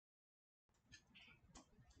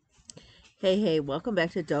Hey, welcome back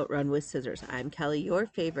to Don't Run with Scissors. I'm Kelly, your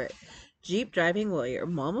favorite Jeep driving lawyer,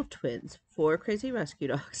 mom of twins, 4 crazy rescue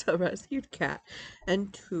dogs, a rescued cat,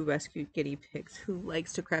 and 2 rescued guinea pigs who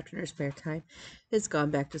likes to craft in her spare time, has gone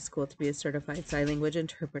back to school to be a certified sign language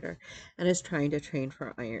interpreter, and is trying to train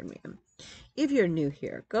for Ironman. If you're new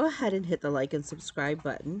here, go ahead and hit the like and subscribe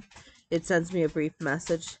button. It sends me a brief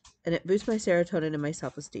message, and it boosts my serotonin and my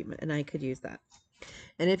self-esteem, and I could use that.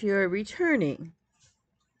 And if you're returning,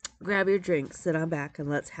 grab your drink, sit on back, and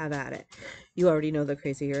let's have at it. You already know the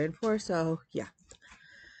crazy you're in for, so yeah.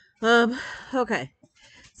 Um, okay.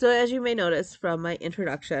 So as you may notice from my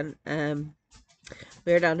introduction,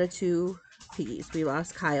 we're down to 2 piggies. We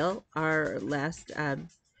lost Kyle, our last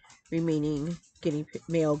remaining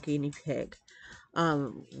male guinea pig.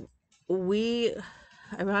 Um, we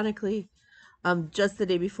ironically, just the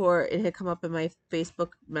day before, it had come up in my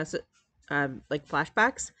Facebook message, like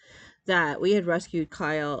flashbacks, that we had rescued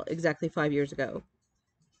Kyle exactly 5 years ago.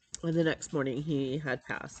 And the next morning he had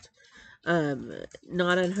passed.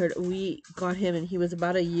 Not unheard. We got him, and he was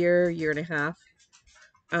about a year and a half.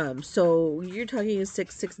 So you're talking a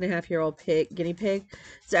 6.5 year old guinea pig.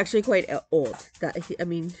 It's actually quite old. I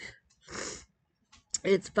mean,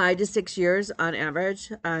 it's 5 to 6 years on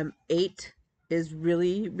average. 8 is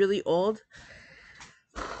really, really old.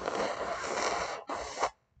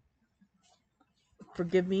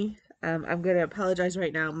 Forgive me. I'm gonna apologize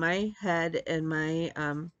right now. My head and my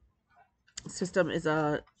system is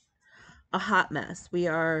a hot mess. We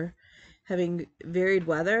are having varied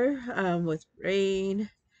weather, with rain.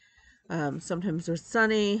 Sometimes we're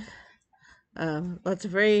sunny, lots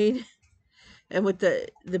of rain, and with the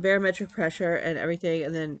barometric pressure and everything.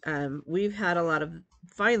 And then we've had a lot of,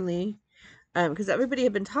 finally, because everybody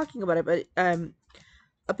had been talking about it, but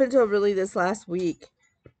up until really this last week,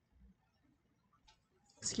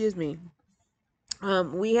 excuse me,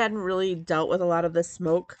 we hadn't really dealt with a lot of the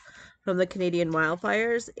smoke from the Canadian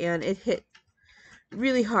wildfires, and it hit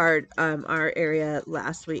really hard our area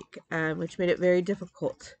last week, which made it very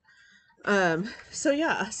difficult. So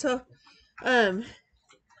yeah, um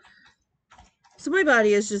so my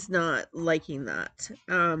body is just not liking that.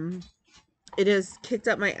 It has kicked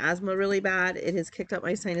up my asthma really bad. It has kicked up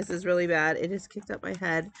my sinuses really bad. It has kicked up my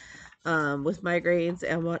head with migraines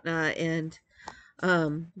and whatnot. And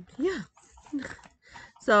yeah.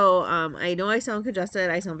 So I know I sound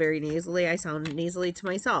congested. I sound very nasally. I sound nasally to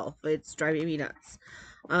myself. It's driving me nuts.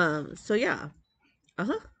 So yeah.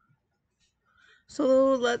 Uh-huh.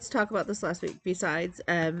 So let's talk about this last week. Besides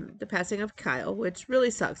the passing of Kyle, which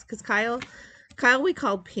really sucks because Kyle we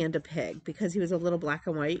called Panda Pig because he was a little black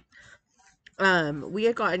and white. We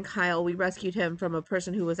had gotten Kyle. We rescued him from a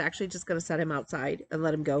person who was actually just going to set him outside and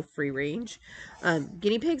let him go free range.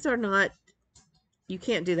 Guinea pigs are not. You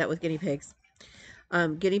can't do that with guinea pigs.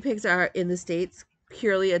 Guinea pigs are in the States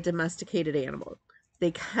purely a domesticated animal.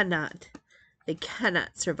 They cannot. They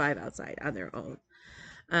cannot survive outside on their own.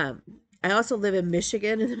 Um, I also live in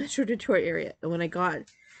Michigan in the Metro Detroit area, and when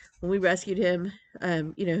we rescued him,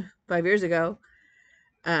 5 years ago,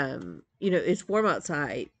 it's warm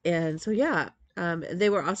outside, and so yeah, they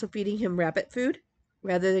were also feeding him rabbit food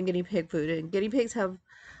rather than guinea pig food, and guinea pigs have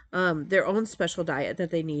their own special diet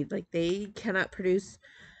that they need. Like they cannot produce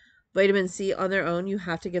vitamin C on their own. You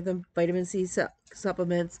have to give them vitamin C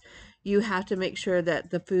supplements. You have to make sure that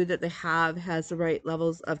the food that they have has the right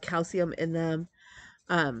levels of calcium in them.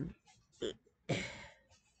 Um,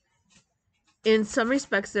 in some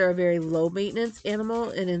respects, they're a very low maintenance animal,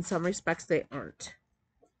 and in some respects, they aren't.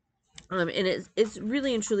 And it's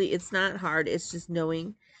really and truly, it's not hard. It's just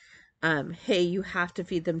knowing, hey, you have to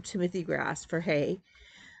feed them Timothy grass for hay,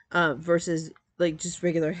 versus like just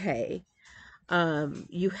regular hay.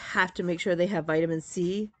 You have to make sure they have vitamin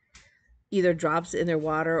C, either drops in their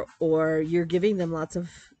water or you're giving them lots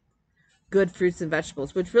of good fruits and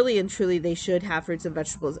vegetables, which really and truly they should have fruits and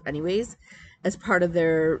vegetables anyways as part of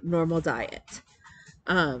their normal diet.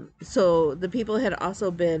 So the people had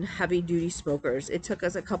also been heavy duty smokers. It took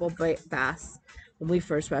us a couple baths when we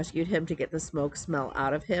first rescued him to get the smoke smell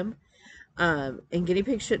out of him. And guinea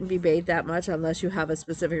pigs shouldn't be bathed that much unless you have a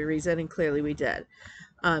specific reason, and clearly we did.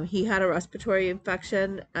 He had a respiratory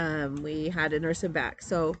infection. We had to nurse him back.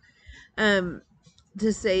 So, um,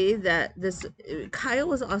 to say that Kyle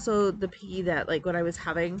was also the piggy that, like, when I was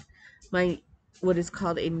having my what is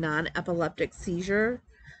called a non-epileptic seizure,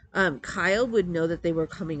 Kyle would know that they were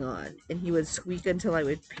coming on, and he would squeak until I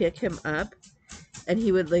would pick him up, and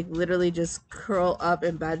he would like literally just curl up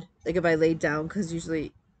in bed, like if I laid down, because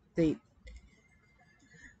usually they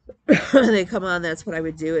they come on. That's what I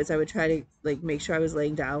would do, is I would try to like make sure I was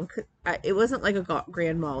laying down. It wasn't like a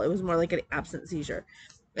grand mal. It was more like an absent seizure.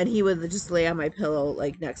 and he would just lay on my pillow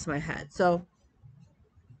like next to my head. So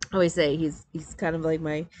I always say he's kind of like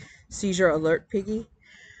my seizure alert piggy.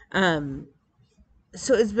 Um,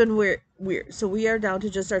 so it's been weird. So we are down to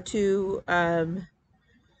just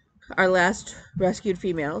our last rescued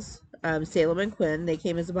females, Salem and Quinn. They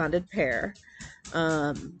came as a bonded pair.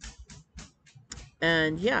 Um,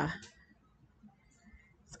 and yeah,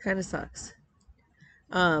 it kind of sucks.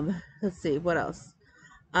 Let's see what else.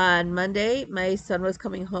 On Monday, my son was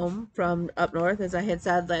coming home from up north, as I had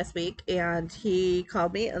said last week, and he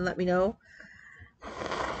called me and let me know.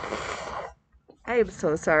 I am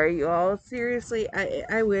so sorry, you all. Seriously,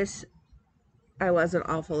 I wish I wasn't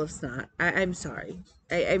all full of snot. I'm sorry.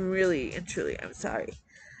 I'm really and truly I'm sorry.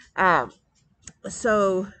 Um,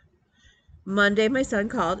 so Monday, my son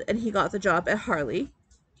called and he got the job at Harley,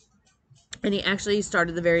 and he actually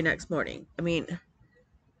started the very next morning. I mean,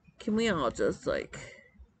 can we all just like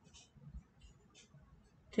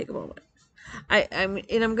take a moment?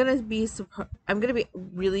 I'm gonna be I'm gonna be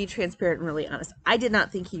really transparent and really honest. I did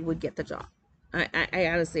not think he would get the job. I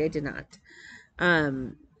honestly I did not.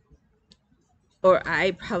 Um, or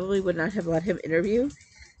I probably would not have let him interview,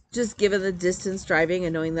 just given the distance driving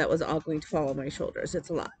and knowing that was all going to fall on my shoulders. It's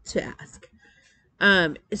a lot to ask.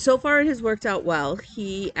 So far it has worked out well.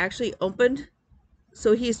 He actually opened,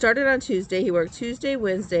 so he started on Tuesday. He worked Tuesday,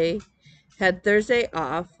 Wednesday, had Thursday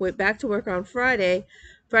off, went back to work on Friday.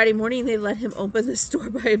 Friday morning they let him open the store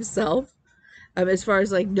by himself. As far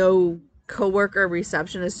as like no coworker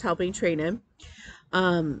receptionist helping train him.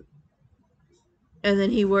 Um, and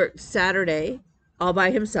then he worked Saturday all by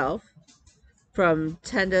himself from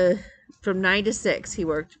 9 to 6. He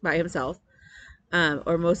worked by himself.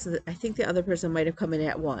 Or most of I think the other person might have come in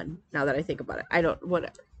at 1, now that I think about it. I don't,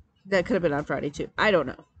 whatever. That could have been on Friday too. I don't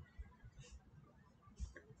know.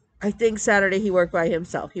 I think Saturday he worked by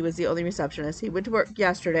himself. He was the only receptionist. He went to work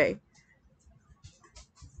yesterday.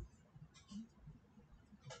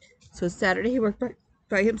 So Saturday he worked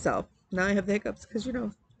by himself. Now I have the hiccups because,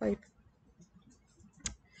 like,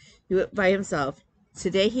 he went by himself.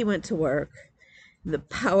 Today he went to work. The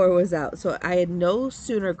power was out. So I had no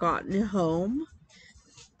sooner gotten home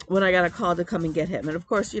when I got a call to come and get him. And of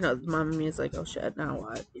course, mom and me is like, oh shit, now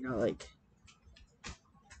what? Like,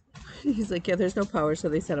 he's like, yeah, there's no power. So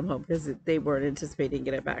they sent him home because they weren't anticipating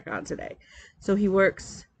getting it back on today. So he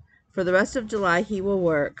works for the rest of July. He will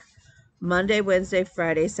work Monday, Wednesday,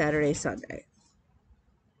 Friday, Saturday, Sunday.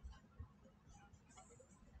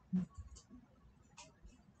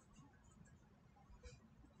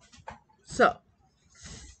 So,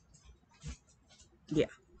 yeah.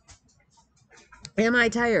 Am I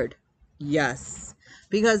tired? Yes.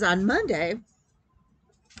 Because on Monday,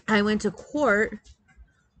 I went to court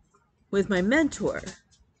with my mentor,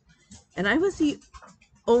 and I was the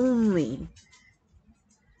only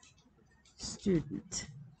student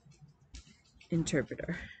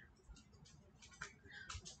interpreter.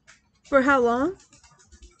 For how long?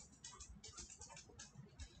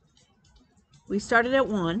 We started at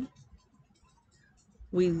 1.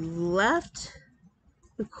 We left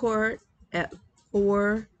the court at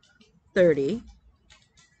 4:30,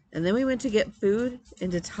 and then we went to get food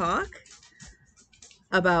and to talk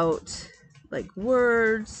about like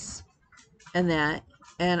words and that,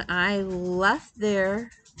 and I left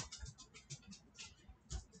there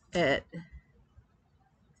at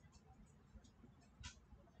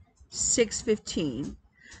 6:15.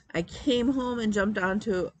 I came home and jumped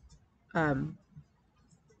onto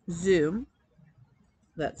Zoom.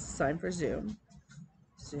 That's the sign for Zoom.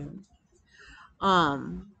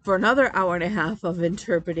 For another hour and a half of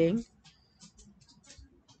interpreting.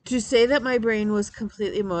 To say that my brain was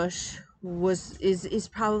completely mush is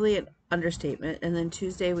probably an understatement. And then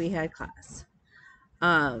Tuesday we had class.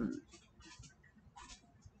 And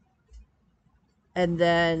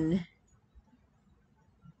then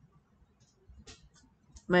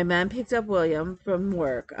my mom picked up William from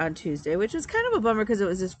work on Tuesday, which was kind of a bummer because it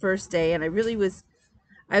was his first day, and I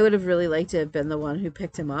would have really liked to have been the one who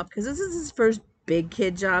picked him up because this is his first big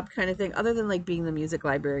kid job kind of thing, other than like being the music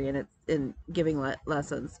librarian and giving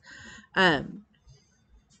lessons.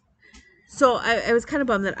 So I was kind of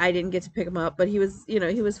bummed that I didn't get to pick him up, but he was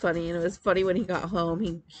funny, and it was funny when he got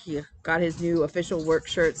home. He got his new official work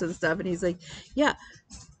shirts and stuff, and he's like, yeah,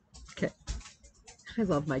 okay. I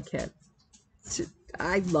love my kid.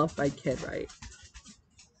 I love my kid, right?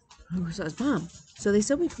 So I was, Mom, so they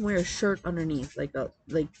said we can wear a shirt underneath, like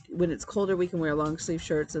when it's colder, we can wear long sleeve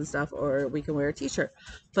shirts and stuff, or we can wear a t-shirt,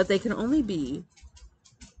 but they can only be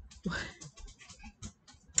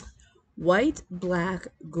white, black,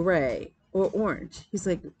 gray, or orange. He's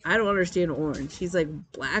like, I don't understand orange. He's like,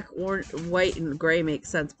 black, orange, white, and gray makes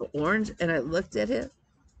sense, but orange. And I looked at him.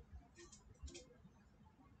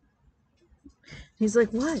 He's like,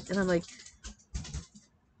 what? And I'm like,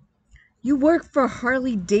 you work for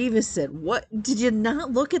Harley Davidson. What? Did you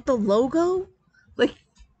not look at the logo? Like,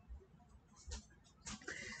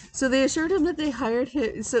 so they assured him that they hired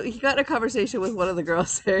him. So he got in a conversation with one of the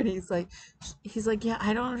girls there, and he's like, yeah,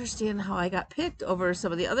 I don't understand how I got picked over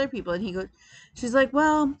some of the other people. And she's like,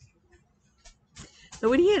 well,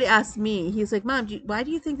 but when he had asked me, he's like, Mom, why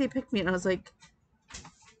do you think they picked me? And I was like,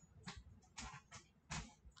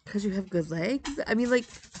 because you have good legs. I mean, like,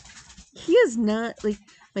 he is not, like,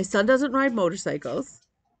 my son doesn't ride motorcycles.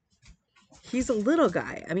 He's a little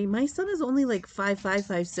guy. I mean, my son is only like 5'5",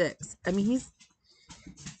 5'6". I mean, he's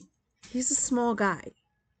a small guy.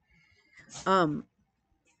 For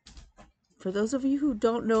those of you who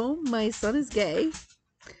don't know, my son is gay.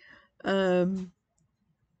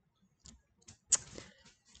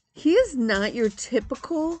 He is not your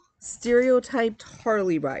typical stereotyped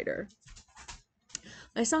Harley rider.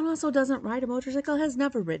 My son also doesn't ride a motorcycle, has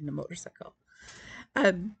never ridden a motorcycle.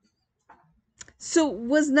 So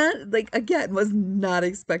was not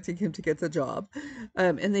expecting him to get the job.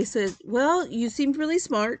 And they said, well, you seemed really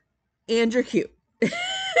smart and you're cute. So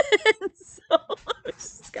I was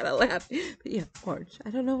just kind of laughing. But yeah, orange. I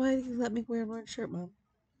don't know why you let me wear an orange shirt, Mom.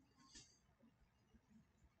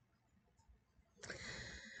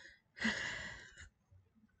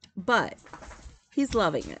 But he's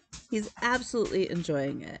loving it. He's absolutely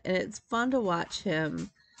enjoying it. And it's fun to watch him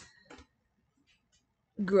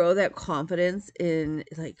grow that confidence in,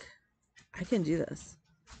 like, I can do this.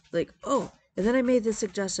 Like, oh, and then I made this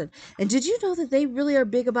suggestion. And did you know that they really are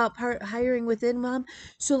big about hiring within, Mom?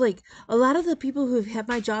 So, like, a lot of the people who have had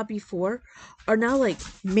my job before are now, like,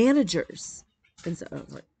 managers. And so I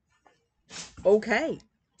was like, okay,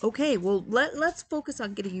 well, let's focus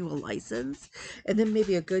on getting you a license and then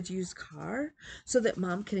maybe a good used car so that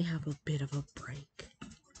Mom can have a bit of a break.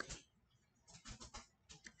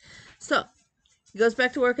 So he goes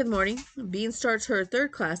back to work in the morning. Bean starts her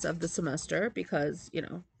third class of the semester because,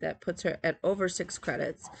 that puts her at over 6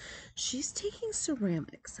 credits. She's taking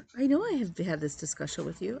ceramics. I know I have had this discussion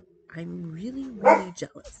with you. I'm really, really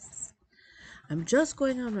jealous. I'm just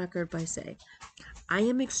going on record by saying I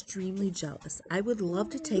am extremely jealous. I would love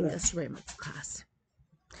to take a ceramics class.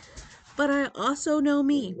 But I also know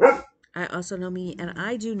me. And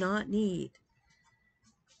I do not need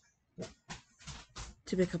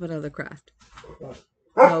to pick up another craft.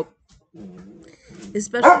 Nope.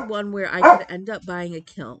 Especially one where I could end up buying a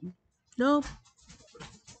kiln. Nope.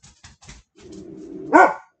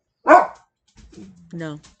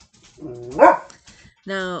 No.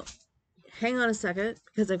 Now, hang on a second,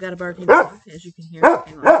 because I've got a barking dog, as you can hear.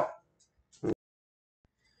 Hang on.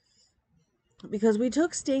 Because we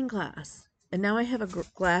took stain class, and now I have a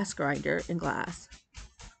glass grinder in glass,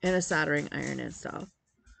 and a soldering iron and stuff.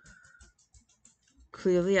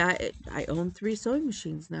 Clearly, I own 3 sewing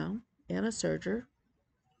machines now, and a serger.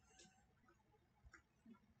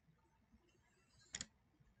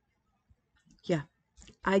 Yeah,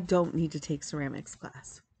 I don't need to take ceramics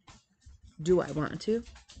class. Do I want to?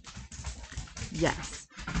 Yes.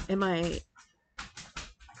 Am I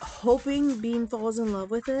hoping Bean falls in love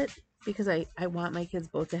with it? Because I want my kids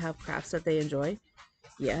both to have crafts that they enjoy.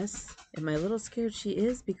 Yes. Am I a little scared she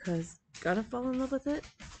is because gonna fall in love with it?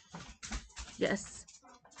 Yes.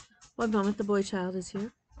 One moment, the boy child is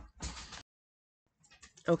here.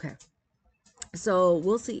 Okay. So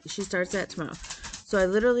we'll see. She starts that tomorrow. So I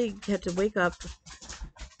literally had to wake up,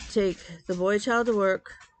 take the boy child to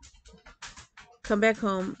work, come back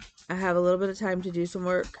home. I have a little bit of time to do some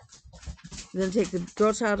work, then take the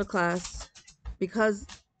girl child to class. Because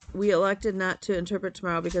we elected not to interpret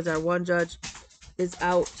tomorrow because our one judge is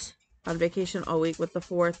out on vacation all week with the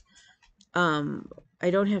 4th. I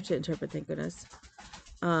don't have to interpret, thank goodness.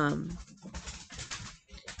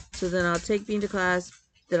 So then I'll take Bean to class,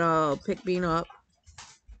 then I'll pick Bean up,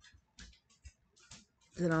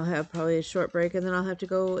 then I'll have probably a short break, and then I'll have to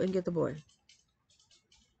go and get the boy.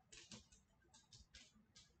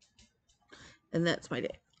 And that's my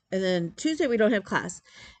day. And then Tuesday we don't have class,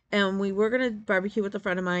 and we were gonna barbecue with a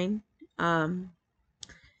friend of mine, and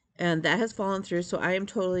that has fallen through. So I am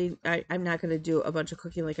I'm not gonna do a bunch of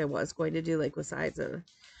cooking like I was going to do, like with sides.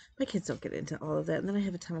 My kids don't get into all of that, and then I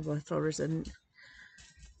have a ton of leftovers, and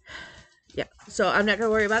yeah, so I'm not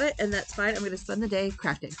gonna worry about it, and that's fine. I'm gonna spend the day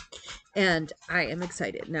crafting, and I am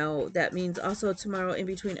excited. Now that means also tomorrow, in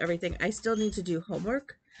between everything, I still need to do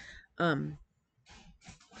homework, but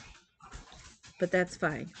that's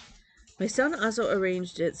fine. My son also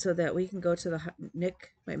arranged it so that we can go to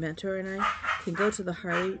Nick, my mentor, and I can go to the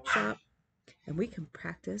Harley shop and we can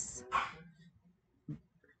practice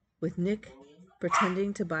with Nick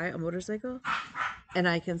pretending to buy a motorcycle, and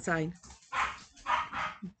I can sign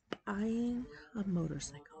buying a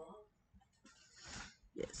motorcycle.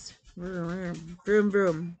 Yes. Vroom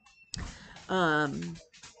vroom. All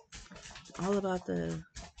about the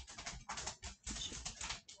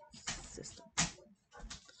system.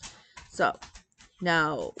 So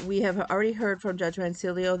now we have already heard from Judge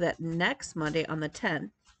Rancilio that next Monday on the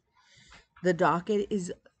 10th, the docket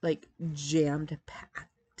is like jammed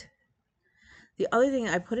packed. The other thing,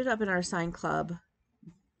 I put it up in our sign club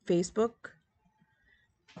Facebook,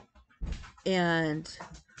 and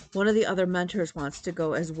one of the other mentors wants to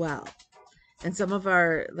go as well. And some of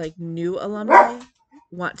our like new alumni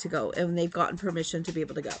want to go, and they've gotten permission to be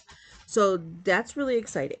able to go. So that's really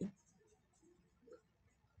exciting.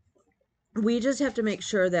 We just have to make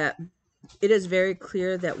sure that it is very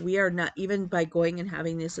clear that we are not, even by going and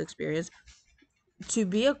having this experience, to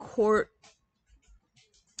be a court,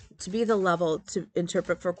 to be the level to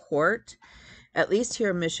interpret for court, at least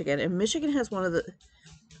here in Michigan. And Michigan has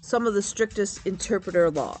some of the strictest interpreter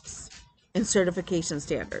laws and certification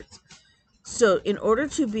standards. So in order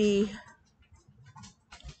to be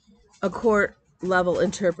a court level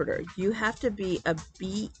interpreter, you have to be a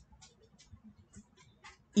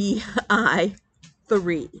BEI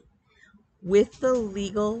 3 with the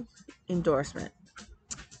legal endorsement.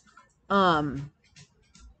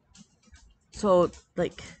 So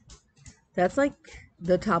like that's like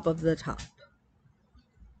the top of the top.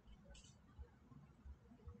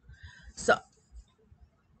 So,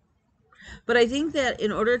 but I think that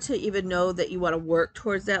in order to even know that you want to work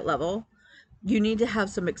towards that level, you need to have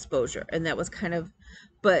some exposure. And that was kind of,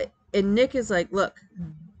 and Nick is like, look,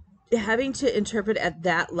 having to interpret at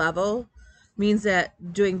that level means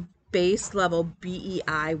that doing base level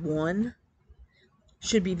BEI 1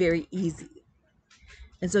 should be very easy.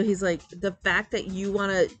 And so he's like, the fact that you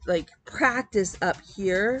want to like practice up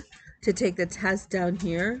here to take the test down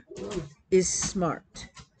here is smart.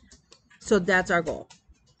 So that's our goal.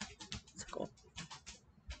 That's our goal.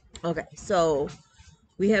 Okay, so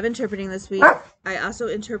we have interpreting this week. I also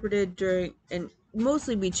interpreted during, and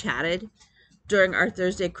mostly we chatted during our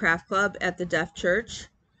Thursday craft club at the Deaf Church,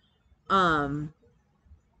 and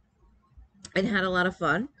had a lot of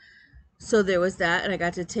fun. So there was that, and I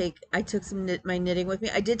took some my knitting with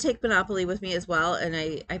me. I did take Monopoly with me as well, and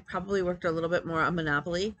I probably worked a little bit more on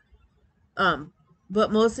Monopoly.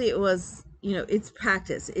 But mostly it was, it's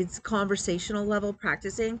practice. It's conversational level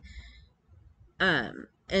practicing. And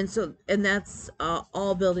that's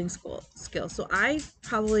all building skills. So I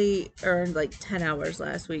probably earned like 10 hours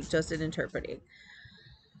last week just in interpreting.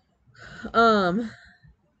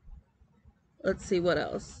 Let's see what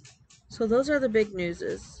else. So those are the big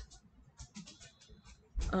newses.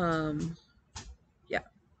 Yeah.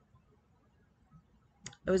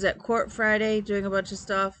 I was at court Friday doing a bunch of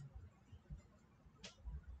stuff.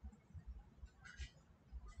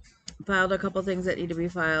 Filed a couple things that need to be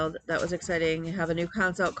filed. That was exciting. I have a new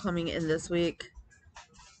consult coming in this week.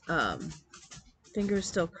 Fingers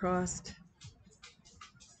still crossed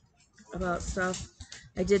about stuff.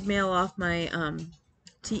 I did mail off my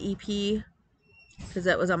TEP because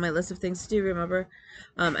that was on my list of things to do, remember?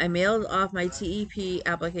 I mailed off my TEP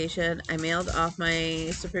application. I mailed off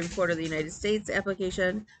my Supreme Court of the United States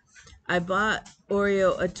application. I bought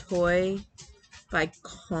Oreo a toy by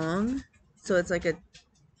Kong. So it's like a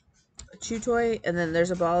chew toy, and then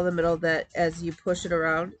there's a ball in the middle that as you push it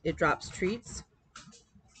around, it drops treats.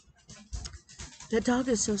 That dog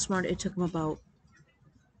is so smart. It took him about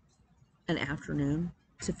an afternoon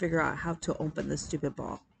to figure out how to open the stupid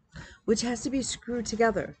ball, which has to be screwed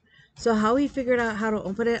together. So how he figured out how to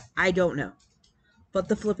open it, I don't know. But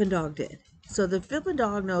the flippin' dog did. So the flippin'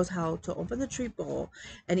 dog knows how to open the treat bowl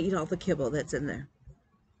and eat all the kibble that's in there.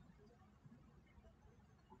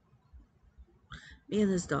 Me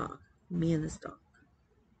and this dog.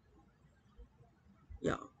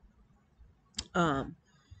 Yeah.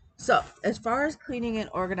 So as far as cleaning and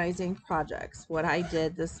organizing projects, what I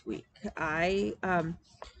did this week, I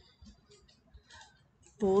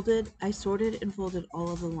sorted and folded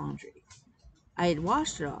all of the laundry. I had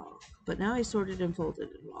washed it all, but now I sorted and folded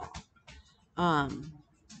it all.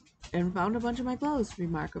 And found a bunch of my clothes,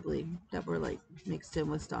 remarkably, that were like mixed in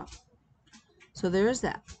with stuff. So there is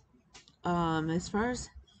that. As far as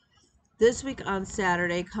this week on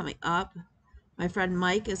Saturday coming up, my friend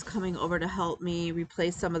Mike is coming over to help me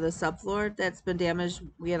replace some of the subfloor that's been damaged.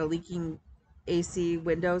 We had a leaking AC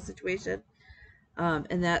window situation. So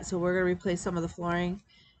we're going to replace some of the flooring.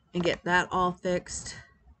 and get that all fixed.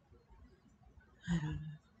 I don't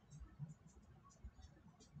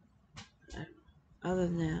know. Other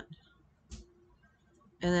than that.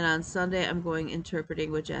 And then on Sunday, I'm going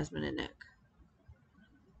interpreting with Jasmine and Nick.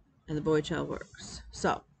 And the boy child works.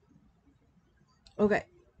 So, okay.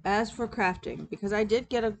 As for crafting, because I did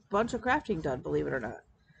get a bunch of crafting done, believe it or not.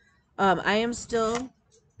 I am still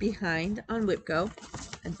behind on WhipGo,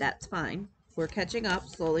 and that's fine. We're catching up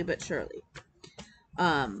slowly but surely.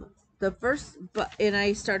 And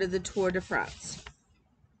I started the Tour de France,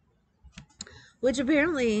 which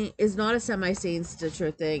apparently is not a semi-sane Stitcher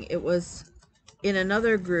thing. It was in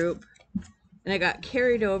another group, and I got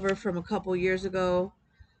carried over from a couple years ago,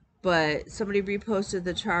 but somebody reposted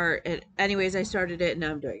the chart, and anyways, I started it, and now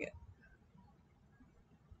I'm doing it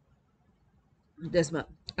this month.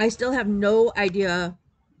 I still have no idea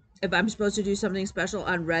if I'm supposed to do something special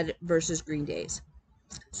on red versus green days.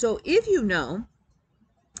 So if you know,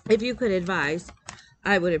 if you could advise,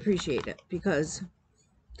 I would appreciate it, because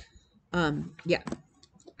yeah,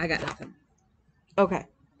 I got nothing. Okay.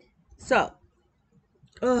 So,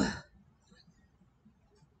 ugh,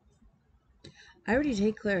 I already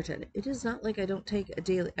take Claritin. It is not like I don't take a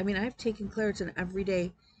daily. I mean, I've taken Claritin every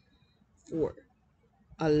day for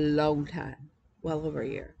a long time, well over a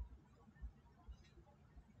year.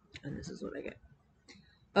 And this is what I get.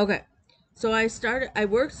 Okay. So I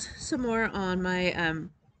worked some more on my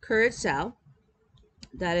Courage Sal.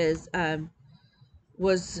 That is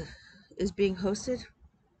being hosted.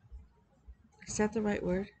 Is that the right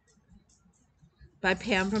word? By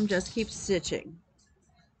Pam from Just Keep Stitching.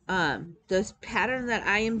 This pattern that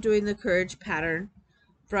I am doing, the Courage pattern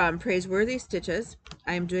from Praiseworthy Stitches,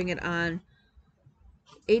 I am doing it on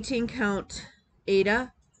 18 count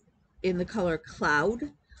Ada in the color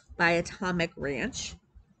Cloud by Atomic Ranch.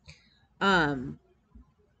 I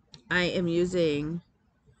am using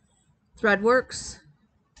Threadworks.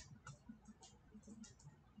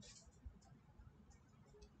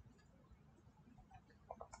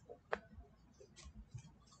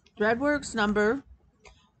 Threadworks number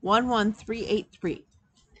 11383.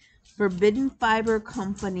 Forbidden Fiber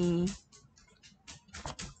Company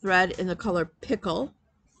thread in the color Pickle.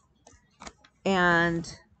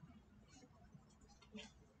 And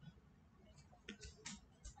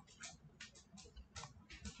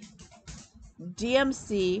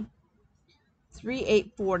DMC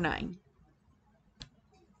 3849.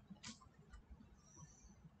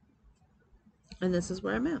 And this is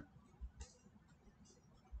where I'm at.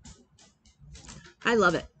 I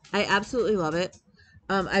love it. I absolutely love it.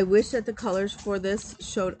 I wish that the colors for this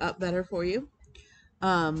showed up better for you.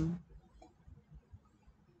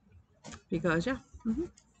 Because, yeah.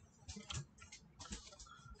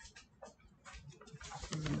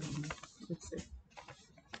 Let's see. Is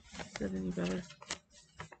that any better?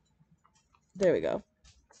 There we go.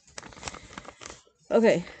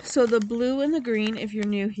 Okay, so the blue and the green, if you're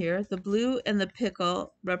new here, the blue and the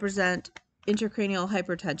pickle represent intracranial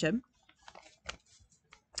hypertension.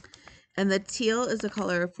 And the teal is the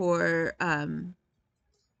color for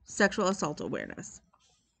sexual assault awareness.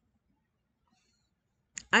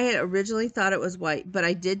 I had originally thought it was white, but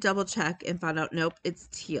I did double check and found out, nope, it's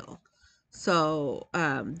teal. So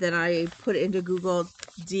then I put into Google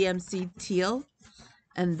DMC teal,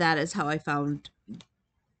 and that is how I found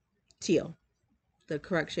teal, the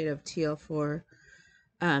correct shade of teal for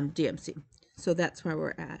DMC. So that's where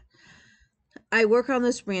we're at. I work on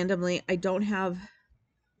this randomly. I don't have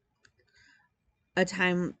a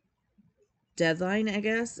time deadline, I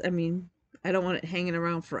guess. I mean, I don't want it hanging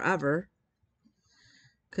around forever,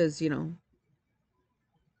 because, you know,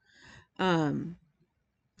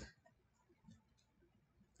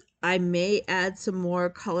 I may add some more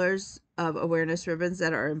colors of awareness ribbons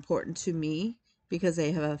that are important to me because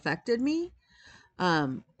they have affected me,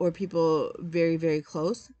 or people very, very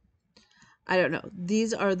close. I don't know.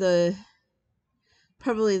 These are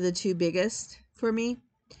probably the two biggest for me.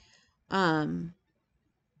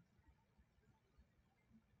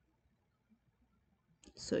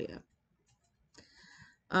 So yeah.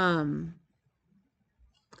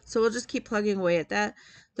 So we'll just keep plugging away at that.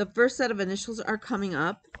 The first set of initials are coming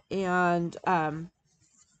up, and I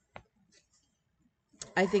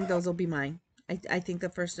think those will be mine. I think the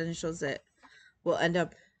first initials that will end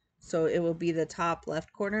up, so it will be the top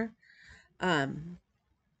left corner. I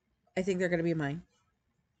think they're going to be mine.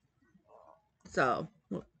 So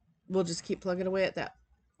we'll just keep plugging away at that.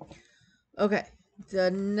 Okay, the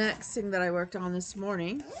next thing that I worked on this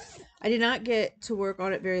morning, I did not get to work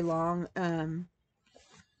on it very long,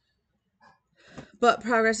 but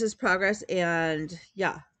progress is progress, and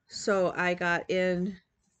yeah. So I got in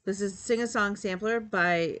This is Sing a Song Sampler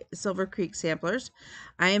by Silver Creek Samplers.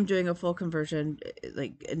 I am doing a full conversion.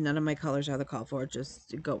 Like, none of my colors are the call for.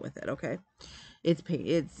 Just go with it, okay? It's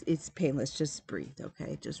painless. Just breathe,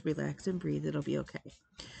 okay? Just relax and breathe. It'll be okay.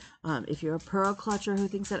 If you're a pearl clutcher who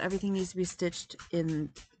thinks that everything needs to be stitched in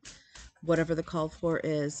whatever the call for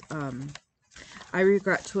is, I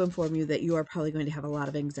regret to inform you that you are probably going to have a lot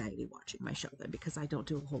of anxiety watching my show then, because I don't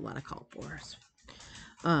do a whole lot of call fors.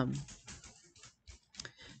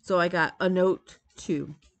 So I got a note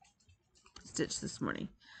to stitch this morning.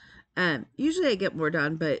 Usually I get more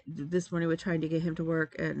done, but this morning with trying to get him to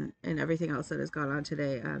work and everything else that has gone on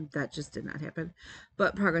today, that just did not happen.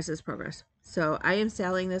 But progress is progress. So I am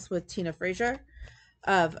selling this with Tina Frazier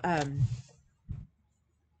of,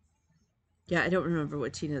 yeah, I don't remember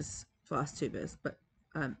what Tina's floss tube is, but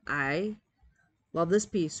I love this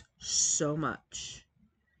piece so much.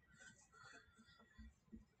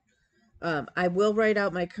 I will write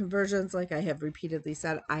out my conversions like I have repeatedly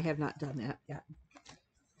said. I have not done that yet.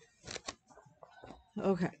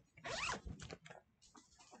 Okay.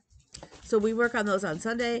 So we work on those on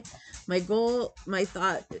Sunday. My goal, my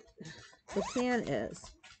thought, the plan is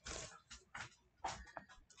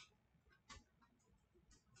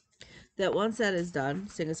that once that is done,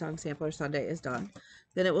 Sing a Song Sampler Sunday is done,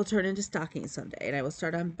 then it will turn into Stocking Sunday. And I will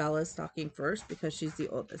start on Bella's stocking first because she's the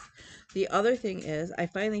oldest. The other thing is I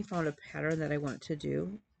finally found a pattern that I want to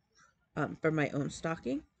do for my own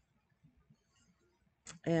stocking.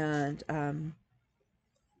 And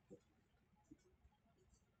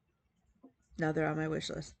now they're on my wish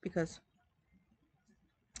list because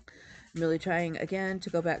I'm really trying again to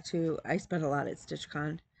go back to, I spent a lot at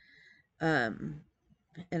StitchCon. And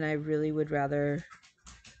I really would rather,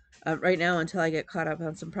 right now, until I get caught up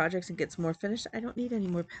on some projects and get some more finished, I don't need any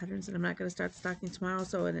more patterns, and I'm not going to start stocking tomorrow,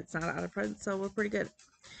 so, and it's not out of print, so we're pretty good.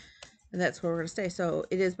 And that's where we're going to stay. So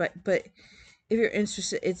it is, but if you're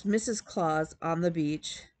interested, it's Mrs. Claus on the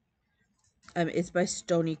Beach. It's by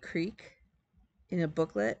Stony Creek in a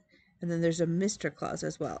booklet. And then there's a Mr. Claus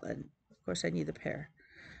as well. And of course I need the pair.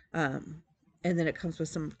 And then it comes with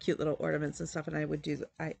some cute little ornaments and stuff. And I would do,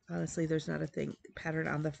 honestly, there's not a pattern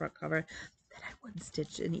on the front cover that I wouldn't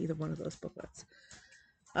stitch in either one of those booklets.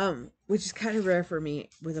 Which is kind of rare for me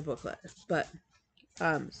with a booklet. But,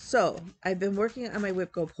 so I've been working on my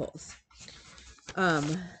Whip Go pulls.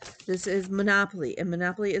 This is Monopoly, and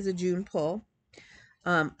Monopoly is a June pull.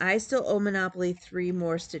 I still owe Monopoly 3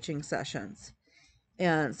 more stitching sessions.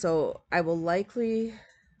 And so I will likely,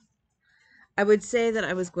 I would say that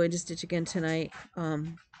I was going to stitch again tonight. That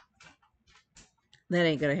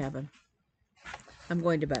ain't gonna happen. I'm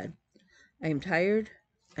going to bed. I am tired.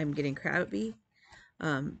 I'm getting crabby.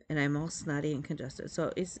 And I'm all snotty and congested.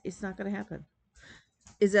 So it's not gonna happen.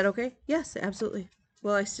 Is that okay? Yes, absolutely.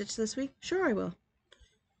 Will I stitch this week? Sure I will.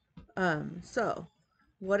 So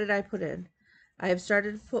what did I put in? I have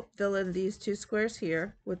started to fill in these 2 squares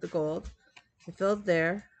here with the gold. I filled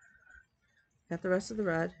there. Got the rest of the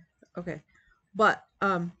red. Okay. But,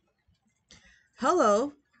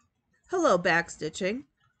 hello back stitching.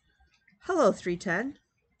 Hello 310.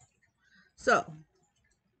 So,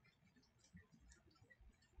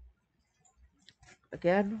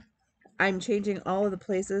 again, I'm changing all of the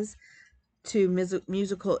places to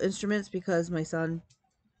musical instruments because my son,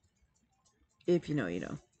 if you know, you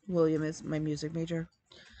know, William is my music major.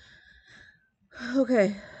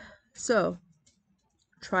 Okay, so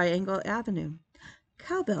Triangle Avenue,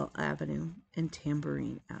 Cowbell Avenue, and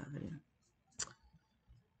Tambourine Avenue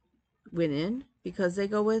went in because they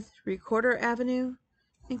go with Recorder Avenue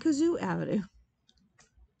and Kazoo Avenue.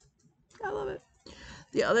 I love it.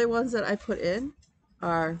 The other ones that I put in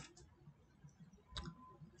are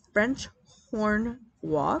French Horn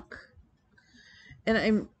Walk.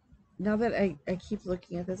 And now that I keep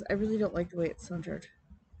looking at this, I really don't like the way it's centered.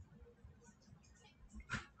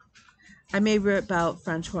 I may rip out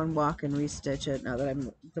French Horn Walk and restitch it now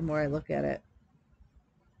that the more I look at it.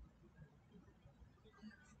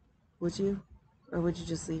 Would you? Or would you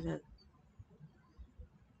just leave it?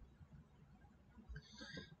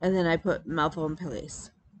 And then I put Mouthful and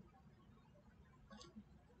Place.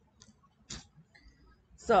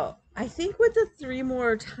 So I think with the 3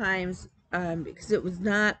 more times, because it was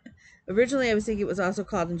not, originally I was thinking it was also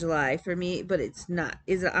called in July for me, but it's not.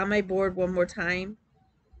 Is it on my board one more time?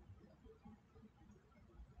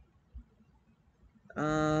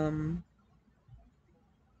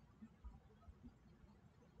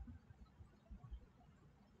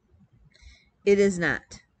 It is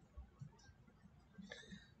not.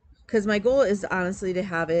 Because my goal is honestly to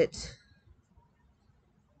have it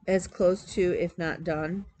as close to, if not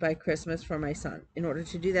done, by Christmas for my son. In order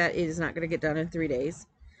to do that, it is not going to get done in 3 days.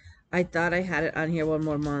 I thought I had it on here one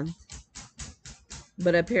more month,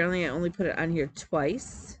 but apparently I only put it on here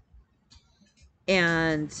twice,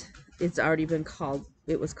 and it's already been called.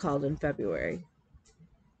 It was called in February.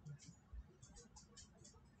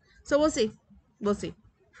 So we'll see. We'll see.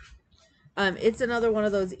 It's another one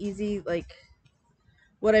of those easy, like,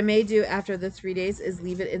 what I may do after the 3 days is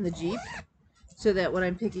leave it in the Jeep so that when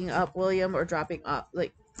I'm picking up William or dropping off,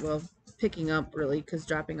 like, well, picking up really, because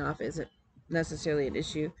dropping off isn't necessarily an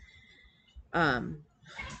issue.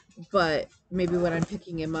 But maybe when I'm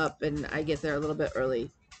picking him up and I get there a little bit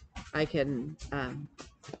early, I can I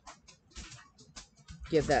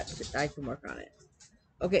can work on it.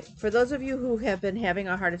 Okay, for those of you who have been having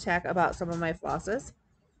a heart attack about some of my flosses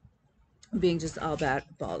being just all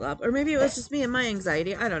balled up, or maybe it was just me and my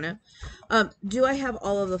anxiety, I don't know. Do I have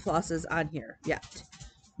all of the flosses on here yet?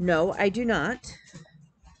 No, I do not.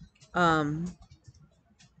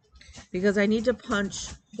 Because I need to punch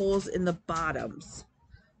holes in the bottoms.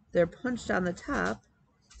 They're punched on the top.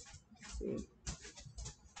 Let's see.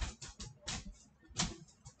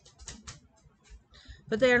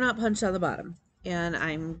 But they are not punched on the bottom. And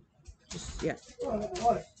I'm just, yeah.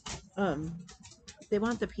 They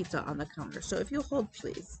want the pizza on the counter. So if you hold,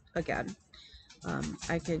 please, again,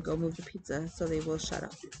 I can go move the pizza so they will shut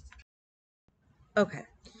up. Okay.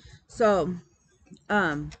 So,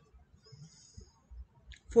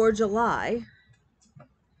 for July,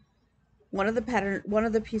 one of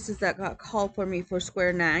the pieces that got called for me for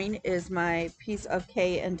square 9 is my piece of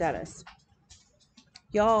Kay and Dennis.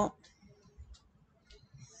 Y'all,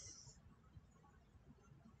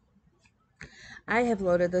 I have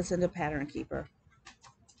loaded this into Pattern Keeper.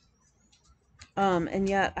 And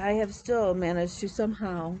yet I have still managed to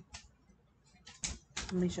somehow,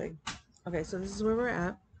 let me show you. Okay, so this is where we're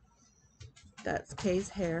at. That's Kay's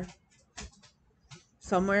hair.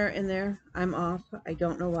 Somewhere in there, I'm off. I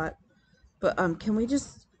don't know what. But can we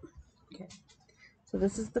just, okay. So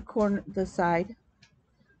this is the corner, the side.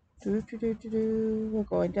 We're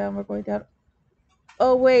going down, we're going down.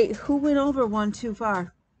 Oh wait, who went over one too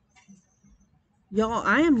far? Y'all,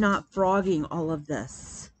 I am not frogging all of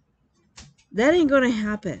this. That ain't gonna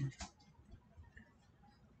happen.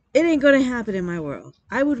 It ain't gonna happen in my world.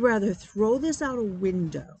 I would rather throw this out a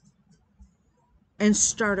window and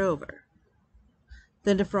start over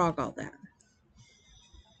than to frog all that.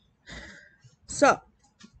 So,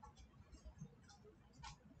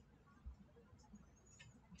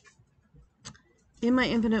 in my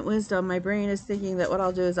infinite wisdom, my brain is thinking that what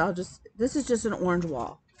I'll do is this is just an orange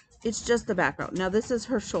wall. It's just the background. Now this is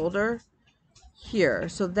her shoulder here.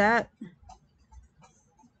 So that,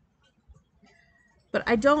 but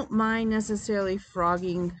I don't mind necessarily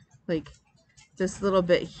frogging like this little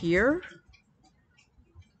bit here.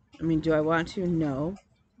 I mean, do I want to? No.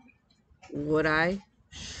 Would I?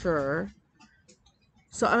 Sure.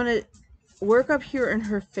 So I'm going to work up here in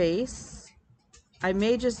her face. I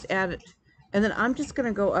may just add it, and then I'm just going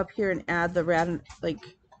to go up here and add the like,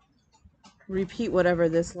 repeat whatever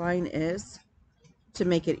this line is to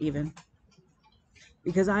make it even.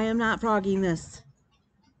 Because I am not frogging this.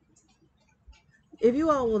 If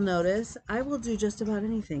you all will notice, I will do just about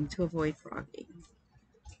anything to avoid frogging.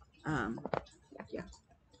 Yeah.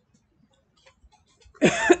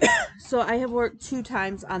 So I have worked 2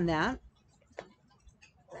 times on that.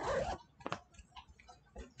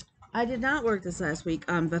 I did not work this last week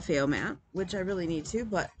on Buffet mat, which I really need to,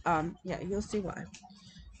 but yeah, you'll see why.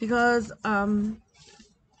 Because and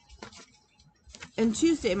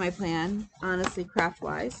Tuesday my plan, honestly,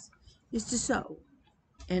 craft-wise, is to sew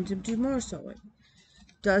and to do more sewing.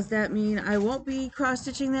 Does that mean I won't be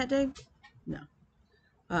cross-stitching that day? No.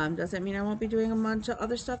 Does that mean I won't be doing a bunch of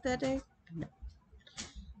other stuff that day? No.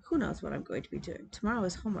 Who knows what I'm going to be doing? Tomorrow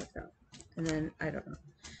is homework though, and then I don't know.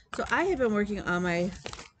 So I have been working on my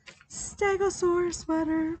Stegosaurus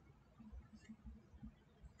sweater.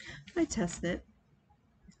 My test knit.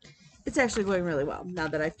 It's actually going really well now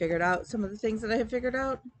that I figured out some of the things that I have figured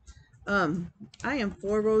out. I am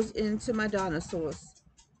 4 rows into my dinosaurs.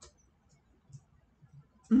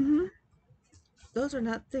 Those are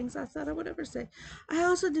not things I thought I would ever say. I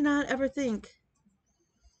also did not ever think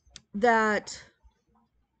that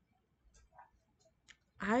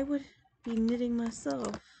I would be knitting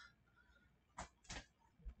myself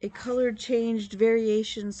a color changed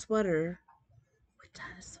variation sweater with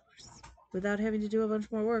dinosaurs without having to do a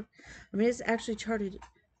bunch more work. I mean, it's actually charted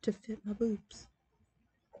to fit my boobs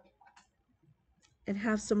and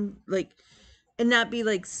have some, like, and not be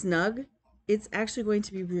like snug. It's actually going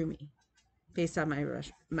to be roomy based on my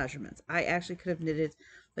measurements. I actually could have knitted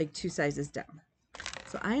like 2 sizes down.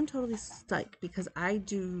 So I am totally psyched because I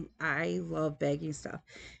love bagging stuff.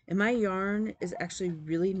 And my yarn is actually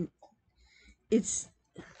really,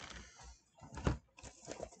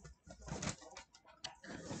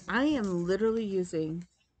 I am literally using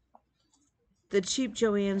the cheap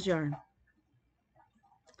Joann's yarn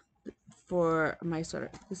for my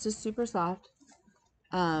sweater. This is super soft.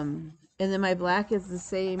 And then my black is the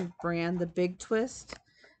same brand, the Big Twist,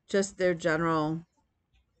 just their general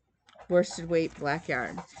worsted weight black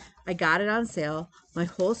yarn. I got it on sale. My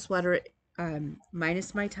whole sweater,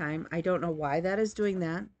 minus my time. I don't know why that is doing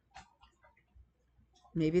that.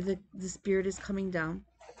 Maybe the spirit is coming down.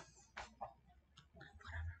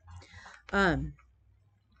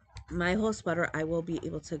 My whole sweater I will be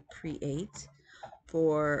able to create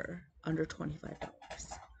for under $25.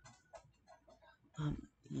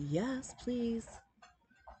 Yes, please.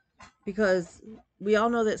 Because we all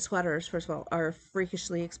know that sweaters, first of all, are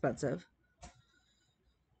freakishly expensive.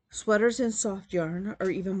 Sweaters in soft yarn are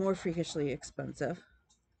even more freakishly expensive.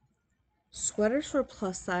 Sweaters for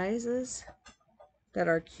plus sizes that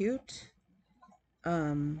are cute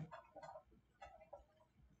are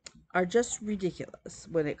just ridiculous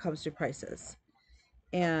when it comes to prices.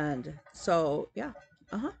 And so, yeah.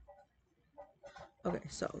 Okay,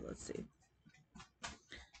 so let's see.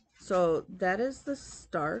 So that is the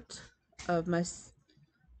start of the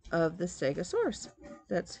Stegosaurus.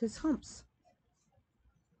 That's his humps.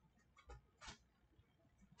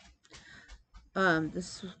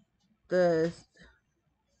 The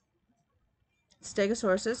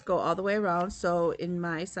Stegosauruses go all the way around. So in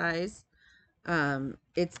my size,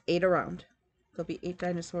 it's 8 around. There'll be 8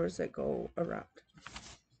 dinosaurs that go around.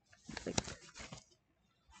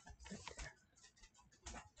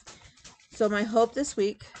 So my hope this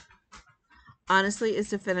week, honestly, is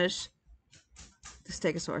to finish the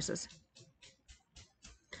Stegosauruses.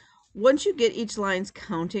 Once you get each line's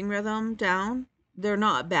counting rhythm down, they're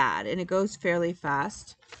not bad, and it goes fairly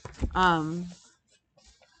fast. I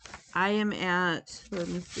am at, let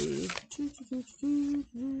me see.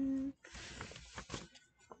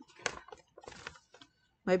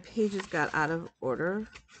 My pages got out of order.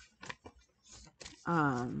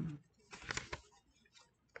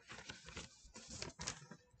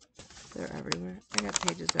 They're everywhere. I got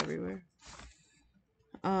pages everywhere.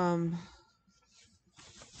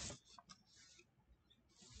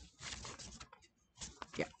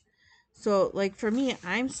 Yeah. So, like for me,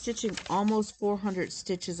 I'm stitching almost 400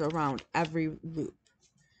 stitches around every loop.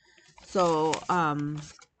 So, the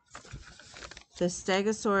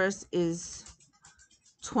Stegosaurus is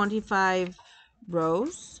 25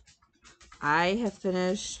 rows. I have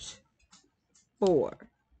finished 4.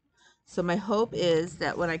 So my hope is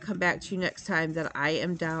that when I come back to you next time that I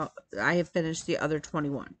have finished the other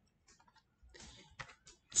 21.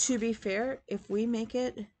 To be fair, if we make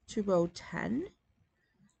it to row 10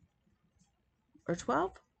 or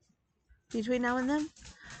 12 between now and then,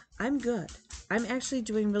 I'm good. I'm actually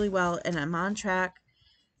doing really well, and I'm on track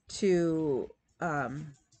to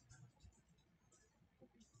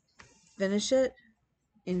finish it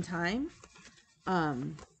in time.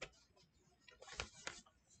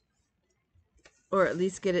 Or at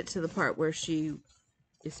least get it to the part where she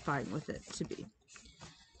is fine with it to be.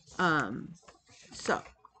 So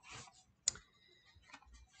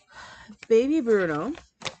baby Bruno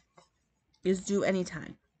is due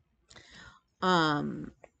anytime.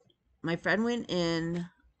 My friend went in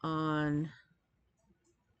on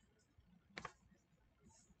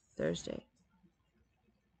Thursday,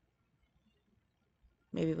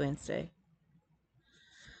 maybe Wednesday.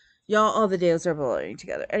 Y'all, all the days are blurring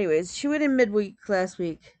together. Anyways, she went in midweek last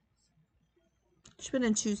week. She went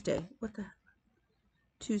in Tuesday. What the?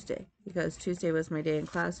 Tuesday, because Tuesday was my day in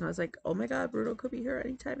class, and I was like, oh my god, Bruno could be here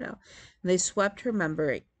anytime now. And they swept her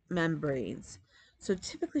membranes. So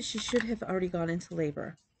typically she should have already gone into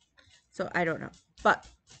labor. So I don't know. But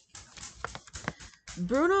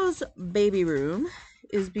Bruno's baby room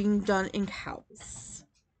is being done in cows.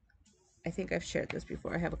 I think I've shared this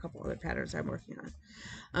before. I have a couple other patterns I'm working on.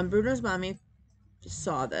 Bruno's mommy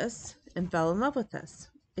saw this and fell in love with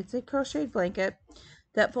this. It's a crocheted blanket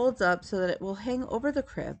that folds up so that it will hang over the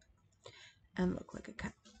crib and look like a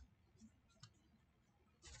cat.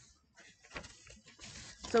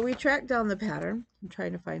 So we tracked down the pattern. I'm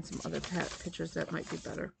trying to find some other pictures that might be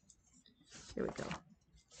better. Here we go.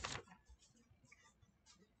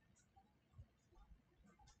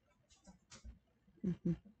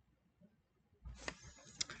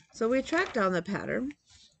 So we tracked down the pattern.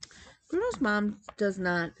 Bruno's mom does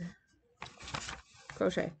not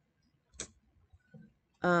crochet.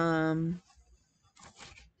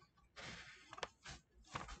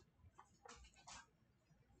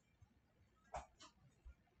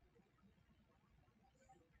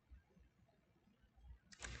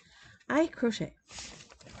 I crochet.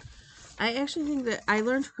 I actually think that I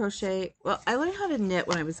learned to crochet. Well, I learned how to knit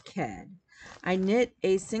when I was a kid. I knit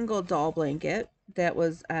a single doll blanket that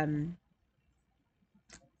was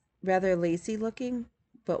rather lacy looking,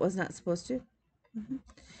 but was not supposed to.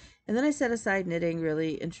 And then I set aside knitting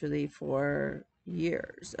really and truly for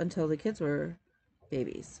years until the kids were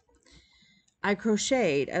babies. I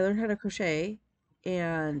crocheted. I learned how to crochet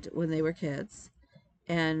and when they were kids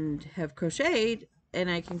and have crocheted, and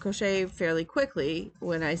I can crochet fairly quickly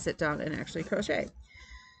when I sit down and actually crochet.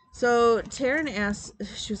 So Taryn asked,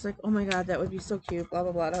 she was like, "Oh my God, that would be so cute." Blah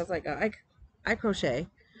blah blah. And I was like, I crochet,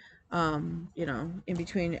 you know, in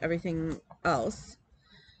between everything else.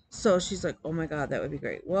 So she's like, "Oh my God, that would be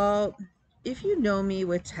great." Well, if you know me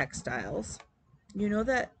with textiles, you know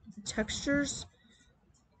that textures.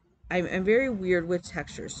 I'm very weird with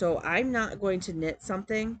textures, so I'm not going to knit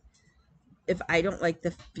something if I don't like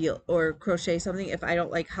the feel, or crochet something if I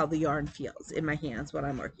don't like how the yarn feels in my hands when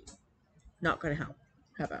I'm working. Not gonna help.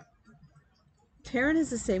 How about? Taryn is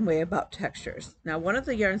the same way about textures. Now, one of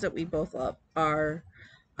the yarns that we both love are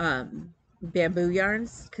bamboo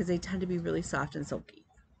yarns because they tend to be really soft and silky.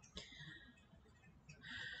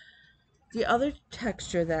 The other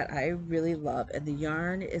texture that I really love, and the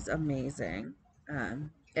yarn is amazing,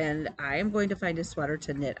 and I am going to find a sweater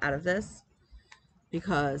to knit out of this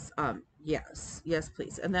because, yes,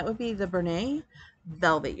 please. And that would be the Bernay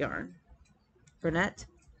velvet yarn. Bernette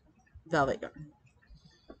velvet yarn.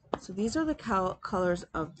 So these are the colors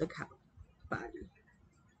of the cow body.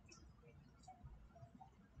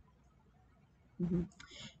 And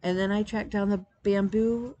then I tracked down the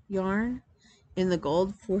bamboo yarn in the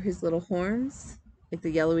gold for his little horns, like the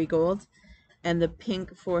yellowy gold, and the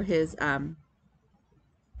pink for his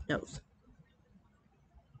nose.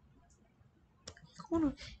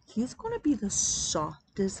 He's gonna be the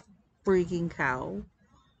softest freaking cow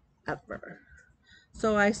ever.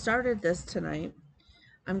 So I started this tonight.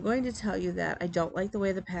 I'm going to tell you that I don't like the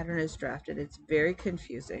way the pattern is drafted. It's very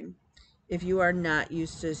confusing if you are not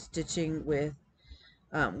used to stitching with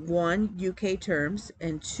one, UK terms,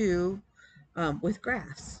 and two, with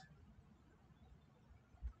graphs.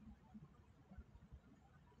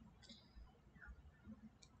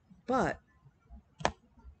 But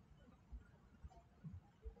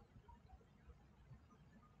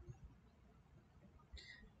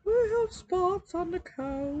we have spots on the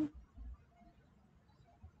cow.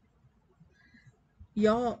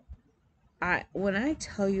 Y'all, when I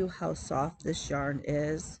tell you how soft this yarn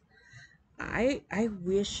is, I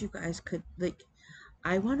wish you guys could, like,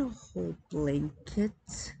 I want a whole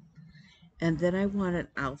blanket, and then I want an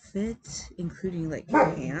outfit, including like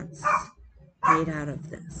pants, made out of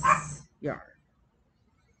this yarn.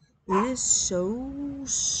 It is so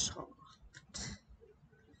soft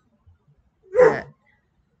that,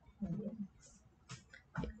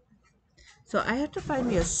 so I have to find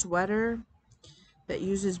me a sweater that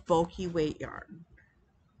uses bulky weight yarn.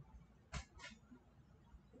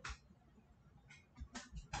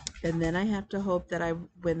 And then I have to hope that I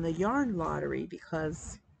win the yarn lottery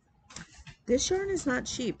because this yarn is not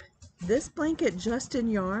cheap. This blanket just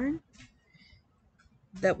in yarn,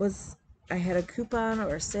 that was, I had a coupon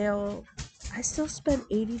or a sale. I still spent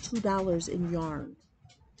 $82 in yarn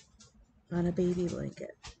on a baby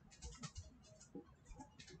blanket.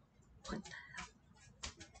 What the hell?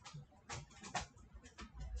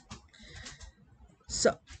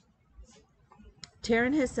 So,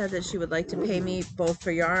 Taryn has said that she would like to pay me both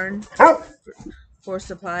for yarn, for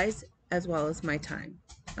supplies, as well as my time.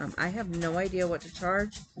 I have no idea what to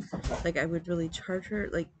charge. Like, I would really charge her,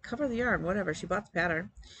 like, cover the yarn, whatever. She bought the pattern.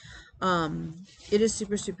 It is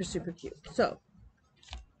super, super, super cute. So,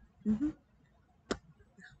 you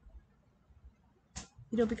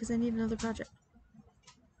know, because I need another project.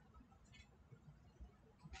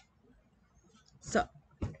 So,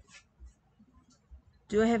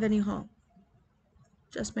 do I have any haul?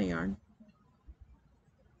 Just my yarn.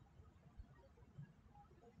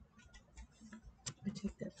 I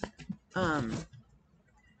take that back.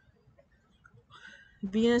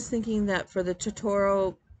 Venus thinking that for the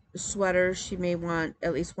tutorial sweater, she may want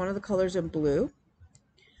at least one of the colors in blue,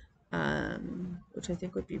 which I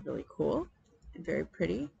think would be really cool and very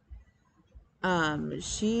pretty.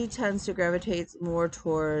 She tends to gravitate more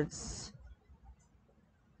towards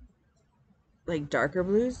like darker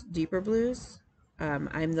blues, deeper blues.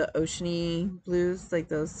 I'm the oceany blues, like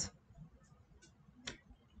those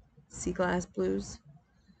sea glass blues.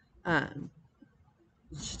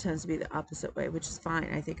 She tends to be the opposite way, which is fine.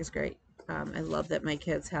 I think it's great. I love that my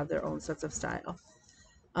kids have their own sense of style.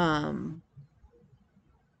 So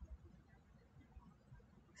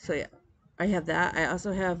yeah, I have that. I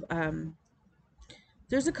also have,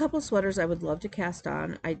 there's a couple sweaters I would love to cast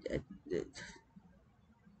on.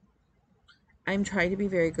 I'm trying to be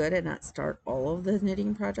very good and not start all of the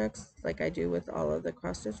knitting projects like I do with all of the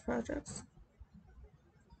cross stitch projects.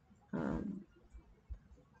 Um,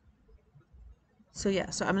 so yeah,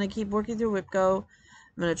 so I'm going to keep working through Whip Go.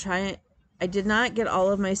 I'm going to try it. I did not get all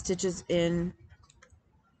of my stitches in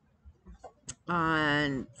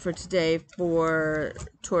on for today for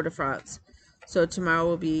Tour de France. So tomorrow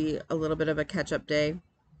will be a little bit of a catch-up day,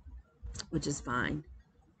 which is fine.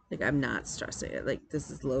 Like, I'm not stressing it. Like, this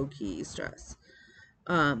is low-key stress.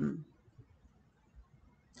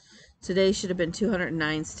 Today should have been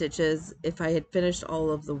 209 stitches. If I had finished all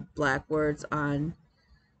of the black words on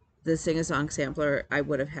the sing-a-song sampler, I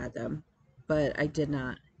would have had them, but I did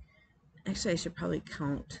not. Actually, I should probably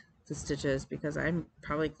count the stitches because I'm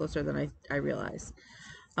probably closer than I realize.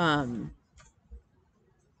 I'm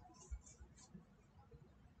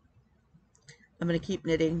going to keep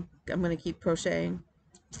knitting. I'm going to keep crocheting.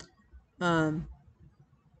 So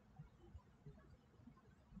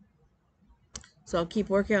I'll keep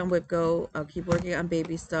working on Whip Go. I'll keep working on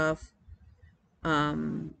baby stuff.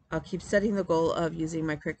 I'll keep setting the goal of using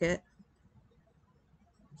my Cricut.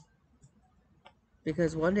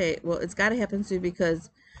 Because one day, well, it's got to happen soon because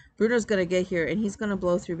Bruno's going to get here and he's going to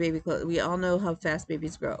blow through baby clothes. We all know how fast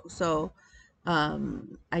babies grow. So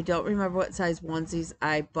I don't remember what size onesies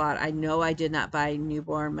I bought. I know I did not buy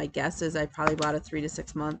newborn. My guess is I probably bought a 3 to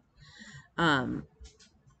 6 month.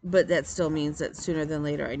 But that still means that sooner than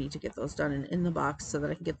later I need to get those done in the box so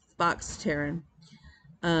that I can get the box tearing.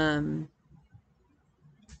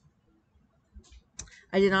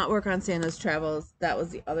 I did not work on Santa's Travels. That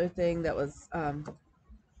was the other thing that was on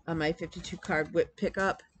my 52 card whip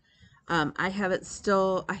pickup. I have it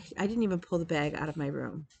still. I didn't even pull the bag out of my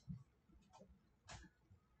room.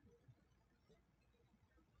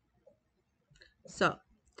 So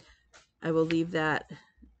I will leave that.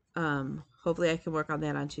 Hopefully I can work on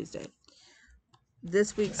that on Tuesday.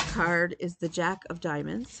 This week's card is the Jack of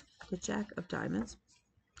Diamonds. The Jack of Diamonds.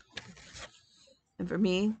 And for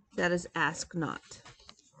me, that is ask not.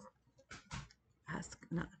 Ask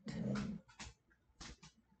not.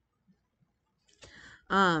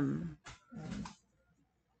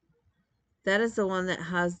 That is the one that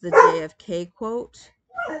has the JFK quote.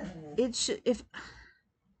 It should, if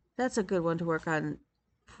that's a good one to work on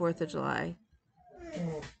 4th of July.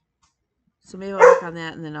 So maybe I'll work on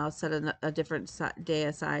that and then I'll set a different day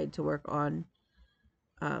aside to work on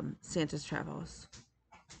Santa's Travels.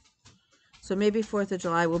 So maybe 4th of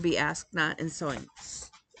July will be ask not and sewing.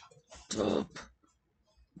 Stop.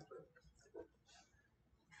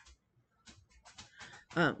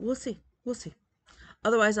 We'll see. We'll see.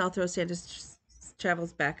 Otherwise, I'll throw Santa's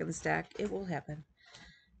Travels back in the stack. It will happen.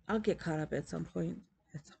 I'll get caught up at some point.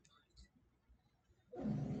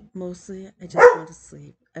 Mostly, I just want to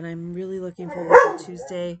sleep. And I'm really looking forward to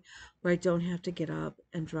Tuesday where I don't have to get up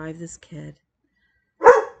and drive this kid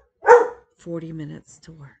 40 minutes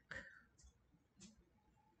to work.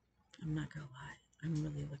 I'm not going to lie. I'm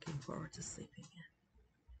really looking forward to sleeping in.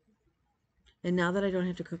 And now that I don't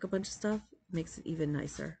have to cook a bunch of stuff, it makes it even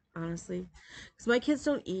nicer, honestly. Because my kids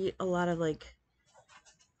don't eat a lot of, like,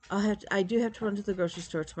 I do have to run to the grocery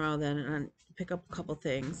store tomorrow then and pick up a couple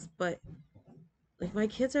things. But, like, my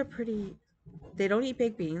kids are pretty, they don't eat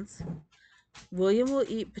baked beans. William will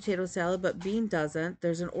eat potato salad, but Bean doesn't.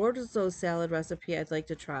 There's an orzo salad recipe I'd like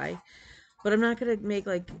to try. But I'm not going to make,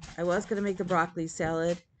 like, I was going to make the broccoli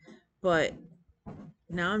salad. But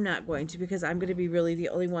now I'm not going to because I'm going to be really the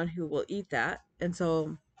only one who will eat that. And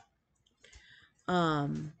so,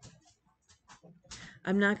 I'm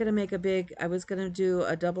not going to make I was going to do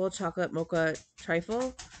a double chocolate mocha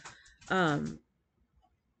trifle. But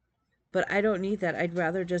I don't need that. I'd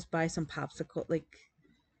rather just buy some popsicle, like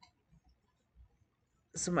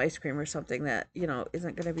some ice cream or something that,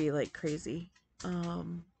 isn't going to be like crazy.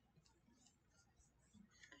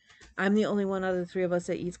 I'm the only one out of the 3 of us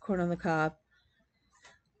that eats corn on the cob.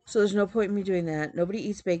 So there's no point in me doing that. Nobody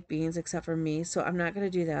eats baked beans except for me. So I'm not going to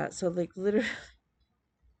do that. So, like, literally,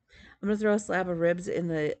 I'm going to throw a slab of ribs in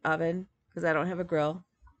the oven because I don't have a grill.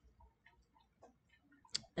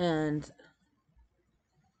 And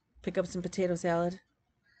pick up some potato salad.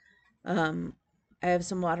 I have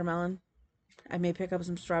some watermelon. I may pick up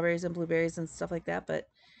some strawberries and blueberries and stuff like that. But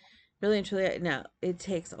really and truly, now it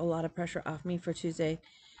takes a lot of pressure off me for Tuesday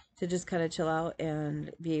to just kind of chill out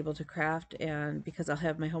and be able to craft. And because I'll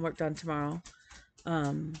have my homework done tomorrow.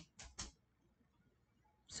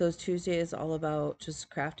 So Tuesday is all about just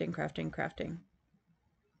crafting.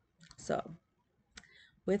 So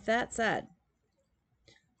with that said,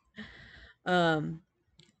 Um,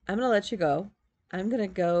 I'm gonna let you go. I'm gonna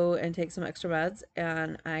go and take some extra meds,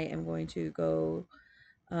 and I am going to go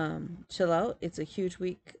chill out. It's a huge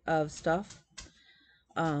week of stuff.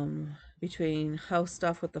 Between house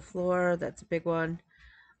stuff with the floor, that's a big one.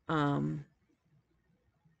 Um,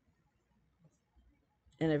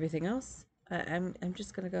 and everything else. I'm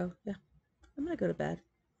just gonna go. Yeah, I'm gonna go to bed.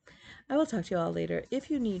 I will talk to you all later.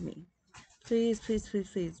 If you need me, please, please, please,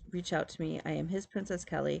 please reach out to me. I am His Princess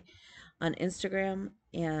Kelly on Instagram,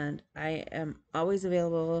 and I am always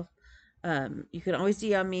available. You can always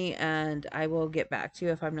DM me, and I will get back to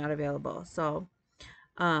you if I'm not available. So,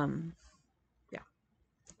 um, yeah.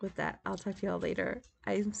 With that, I'll talk to you all later.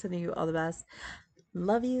 I'm sending you all the best.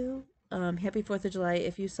 Love you. Happy 4th of July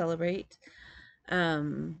if you celebrate.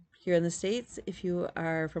 Here in the States, if you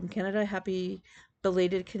are from Canada, happy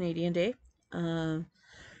belated Canadian Day. Um,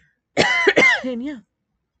 and yeah,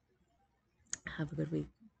 have a good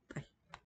week.